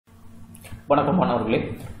வணக்கம் மாணவர்களே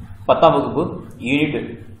 10ஆம் வகுப்பு யூனிட்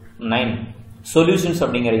 9 சொல்யூஷன்ஸ்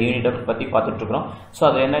அப்படிங்கற யூனிட்ட பத்தி பார்த்துட்டு இருக்கோம். சோ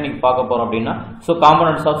அது என்ன நீங்க பார்க்க போறோம் அப்படினா so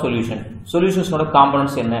components of solution சொல்யூஷன்ஸோட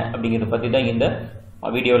components என்ன அப்படிங்கறத பத்தி தான் இந்த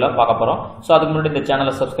வீடியோல பார்க்க போறோம். சோ அதுக்கு முன்னாடி இந்த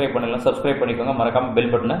சேனலை சப்ஸ்கிரைப் பண்ணலாம், சப்ஸ்கிரைப் பண்ணிக்கோங்க, மறக்காம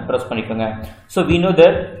பெல் பட்டனை பிரஸ் பண்ணிக்கோங்க. So we know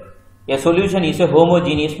that a solution is a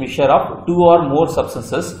homogeneous mixture of two or more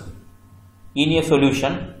substances in a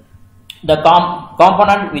solution. The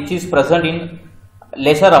component which is present in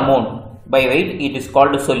lesser amount by weight it is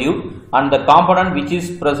called solute, and the component which is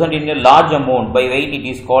present in a large amount by weight it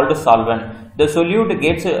is called solvent. The solute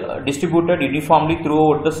gets distributed uniformly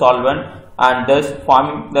throughout the solvent and thus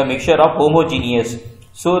forming the mixture of homogeneous.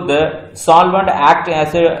 So the solvent acts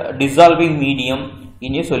as a dissolving medium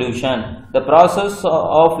in a solution. The process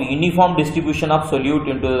of uniform distribution of solute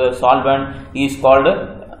into the solvent is called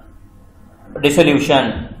dissolution.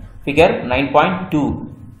 Figure 9.2.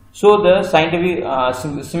 So the scientific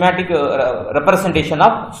schematic representation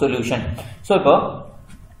of solution. So இப்போ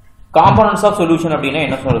components of solution அப்படினா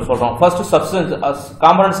என்ன சொல்றோம்? First substance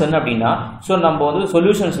components என்ன அப்படினா so நம்ம வந்து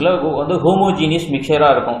சொல்யூஷன்ஸ்ல வந்து homogeneous mixture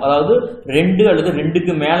இருக்கும். அதாவது ரெண்டு அல்லது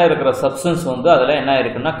ரெண்டுக்கு மேல இருக்கிற சப்ஸ்டன்ஸ் வந்து அதுல என்ன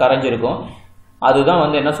இருக்குன்னா கரைஞ்சு இருக்கும். அதுதான்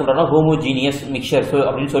வந்து என்ன சொல்றோம்னா homogeneous mixture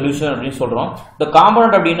அப்படினு சொல்யூஷன் அப்படினு சொல்றோம். the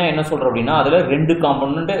component அப்படினா என்ன சொல்றோம் அப்படினா அதுல ரெண்டு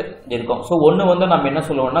காம்போனன்ட் இருக்கும். சோ ஒன்னு வந்து நம்ம என்ன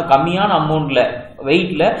சொல்லுவோம்னா கம்மியான அமௌண்ட்ல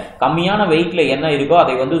வெயிட்ல கம்மியான வெயிட்ல என்ன இருக்கோ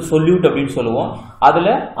அதை வந்து solute அப்படினு சொல்லுவோம். அதுல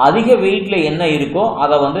அதிக வெயிட்ல என்ன இருக்கோ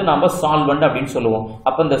அதை வந்து நம்ம solvent அப்படினு சொல்லுவோம்.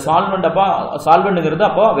 அப்ப இந்த solventங்கிறது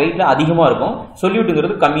அப்ப வெயிட்ல அதிகமா இருக்கும்,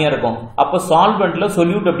 solute கம்மியா இருக்கும். அப்ப solventல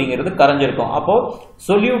solute அப்படிங்கிறது கரைஞ்சிருக்கும். அப்போ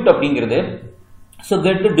solute அப்படிங்கிறது so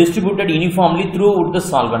get distributed uniformly throughout the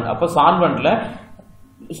solvent. அப்ப solventல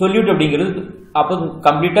solute அப்படிங்கிறது அப்ப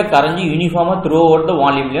கம்ப்ளீட்டா கரைஞ்சி யூனிஃபார்மா throughout the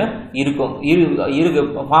volumeல இருக்கும்.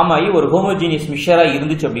 ஃபார்ம் ஆகி ஒரு homogeneous mixture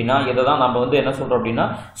இருந்துச்சு அப்படினா இத தான் நம்ம வந்து என்ன சொல்றோம் அப்படினா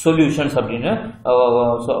சொல்யூஷன்ஸ் அப்படினு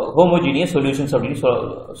homogeneous solutions அப்படினு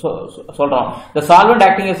சொல்றோம். The solvent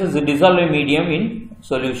acting as a dissolving medium in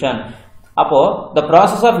solution. அப்போ the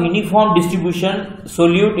process of uniform distribution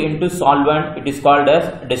solute into solvent it is called as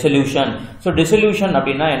dissolution. So dissolution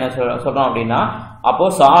அப்படினா என்ன சொல்றோம் அப்படினா அப்போ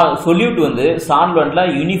solute வந்து solventல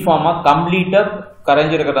யூனிஃபார்மா கம்ப்ளீட்டா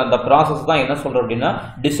கரைஞ்சிருக்கிற அந்த process தான் என்ன சொல்றோம் அப்படினா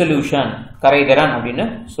dissolution, கரைதிறன் அப்படினு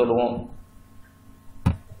சொல்லுவோம்.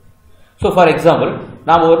 So for example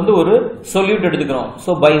நாம வந்து ஒரு solute எடுத்துக்கிறோம்.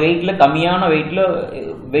 So by weightல கம்மியான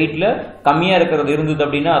வெயிட்ல கம்மியா இருக்கிறது இருந்தது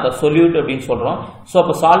அப்படினா அத solute அப்படினு சொல்றோம். சோ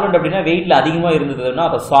அப்ப solvent அப்படினா வெயிட்ல அதிகமா இருந்ததுன்னா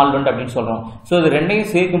அத solvent அப்படினு சொல்றோம். சோ இது ரெண்டையும்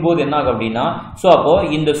சேர்க்கும்போது என்ன ஆகும் அப்படினா சோ அப்போ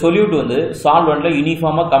இந்த solute வந்து solventல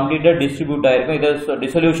யூனிஃபார்மா கம்ப்ளீட்டா டிஸ்ட்ரிபியூட் ஆயிருக்கும். இத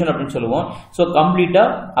dissolution அப்படினு சொல்லுவோம். சோ கம்ப்ளீட்டா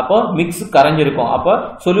அப்போ மிக்ஸ் கரைஞ்சிருக்கும். அப்ப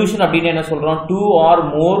சொல்யூஷன் அப்படினா என்ன சொல்றோம்? two or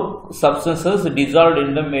more substances dissolved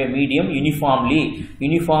in the medium uniformly.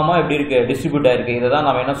 யூனிஃபார்மா எப்படி இருக்கு? டிஸ்ட்ரிபியூட் ஆயிருக்கு. இதான்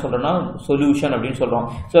நாம என்ன சொல்றோம்னா சொல்யூஷன் அப்படினு சொல்றோம்.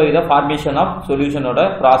 சோ இத ஃபார்மேஷன் ஆஃப் சொல்யூஷனோட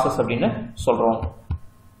process அப்படினு சொல்றோம்.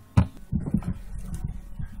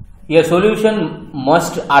 A solution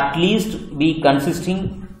must at least be consisting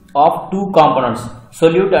of two components,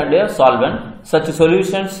 solute and a solvent. Such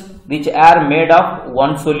solutions which are made of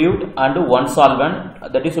one solute and one solvent,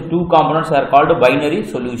 that is two components, are called binary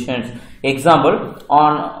solutions. Example,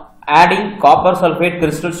 on adding copper sulfate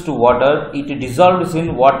crystals to water, it dissolves in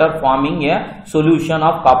water forming a solution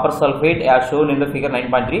of copper sulfate as shown in the figure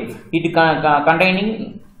 9.3. It containing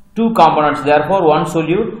two components, therefore one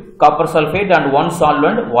solute copper sulfate and one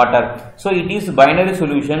solvent water. So it is binary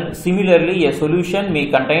solution. Similarly, a solution may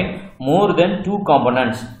contain more than two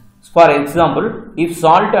components. For example, if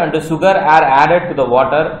salt and sugar are added to the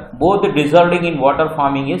water, both dissolving in water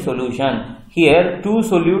forming a solution. Here, two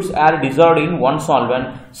solutes are dissolved in one solvent.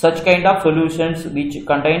 Such kind of solutions which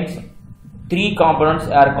contains three components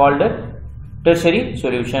are called tertiary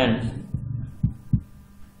solutions.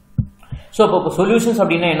 So, solutions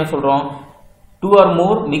அப்படினா என்ன சொல்றோம்? two or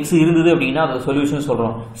more mix இருந்தது அப்படினா அது solution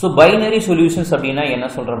சொல்றோம். So binary solutions அப்படினா என்ன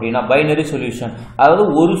சொல்றோம் அப்படினா பைனரி சொல்யூஷன் அதாவது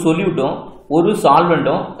ஒரு சொல்யூட்டும் ஒரு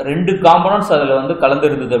சால்வெண்ட்டும் ரெண்டு காம்போனன்ட்ஸ் அதுல வந்து கலந்து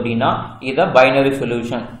இருந்தது அப்படினா இத பைனரி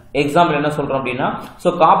சொல்யூஷன். எக்ஸாம்பிள் என்ன சொல்றோம் அப்படினா சோ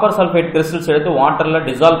காப்பர் சல்ஃபேட் கிறிஸ்டல்ஸ் எடுத்து வாட்டர்ல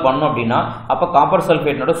டிசால்வ் பண்ணோம் அப்படினா அப்ப காப்பர்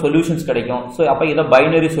சல்ஃபேட்டோட சொல்யூஷன்ஸ் கிடைக்கும். சோ அப்ப இத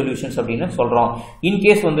பைனரி சொல்யூஷன்ஸ் அப்படினு சொல்றோம். இன்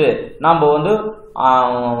கேஸ் வந்து நாம வந்து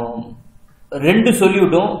ரெண்டு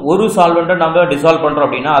சொல்யூட்டும் ஒரு சால்வெண்ட்டை நம்ம டிசால்வ் பண்றோம்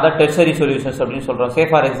அப்படினா அத டெர்ஷரி சொல்யூஷன்ஸ் அப்படினு சொல்றோம். சே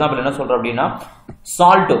ஃபார் எக்ஸாம்பிள் என்ன சொல்றோம் அப்படினா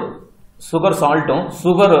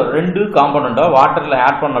சுகர் ரெண்டு காம்போனன்ட்டா வாட்டர்ல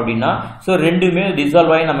ஆட் பண்ணோம் அப்படினா சோ ரெண்டுமே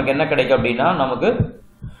டிசால்வ் ஆகி நமக்கு என்ன கிடைக்கும் அப்படினா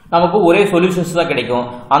நமக்கு ஒரே சொல்யூஷன்ஸ் தான் கிடைக்கும்.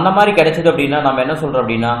 அந்த மாதிரி கிடைச்சது அப்படினா நம்ம என்ன சொல்றோம்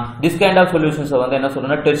அப்படினா this kind of solutions வந்து என்ன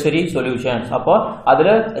சொல்றோம்னா tertiary solutions. அப்போ அதுல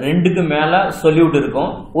ரெண்டுக்கு மேல solute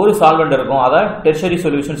இருக்கும், ஒரு solvent இருக்கும், அத tertiary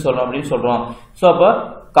solutions சொல்றோம் அப்படினு சொல்றோம். சோ அப்ப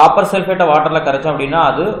காப்பர் சல்ஃபேட்டை வாட்டரில் கரைச்சோம் அப்படின்னா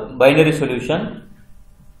அது பைனரி சொல்யூஷன்.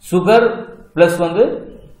 சுகர் ப்ளஸ் வந்து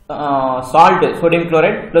சால்ட் சோடியம்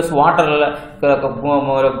குளோரைட் ப்ளஸ் வாட்டரில்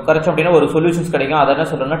கரைச்சோம் அப்படின்னா ஒரு சொல்யூஷன்ஸ் கிடைக்கும். அதை என்ன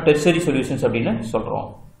சொல்கிறோம்னா டெர்ஷரி சொல்யூஷன்ஸ் அப்படின்னு சொல்கிறோம்.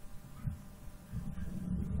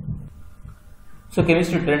 ஸோ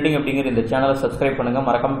கெமிஸ்ட்ரி ட்ரெண்டிங் அப்படிங்கிற இந்த சேனலை சப்ஸ்கிரைப் பண்ணுங்கள்.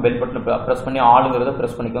 மறக்காமல் பெல் பட்டனை ப்ரெஸ் பண்ணி ஆளுங்கிறத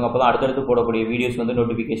ப்ரெஸ் பண்ணிக்கோங்க. அப்போ தான் அடுத்தடுத்து போடக்கூடிய வீடியோஸ் வந்து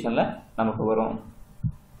நோட்டிஃபிகேஷனில் நமக்கு வரும்.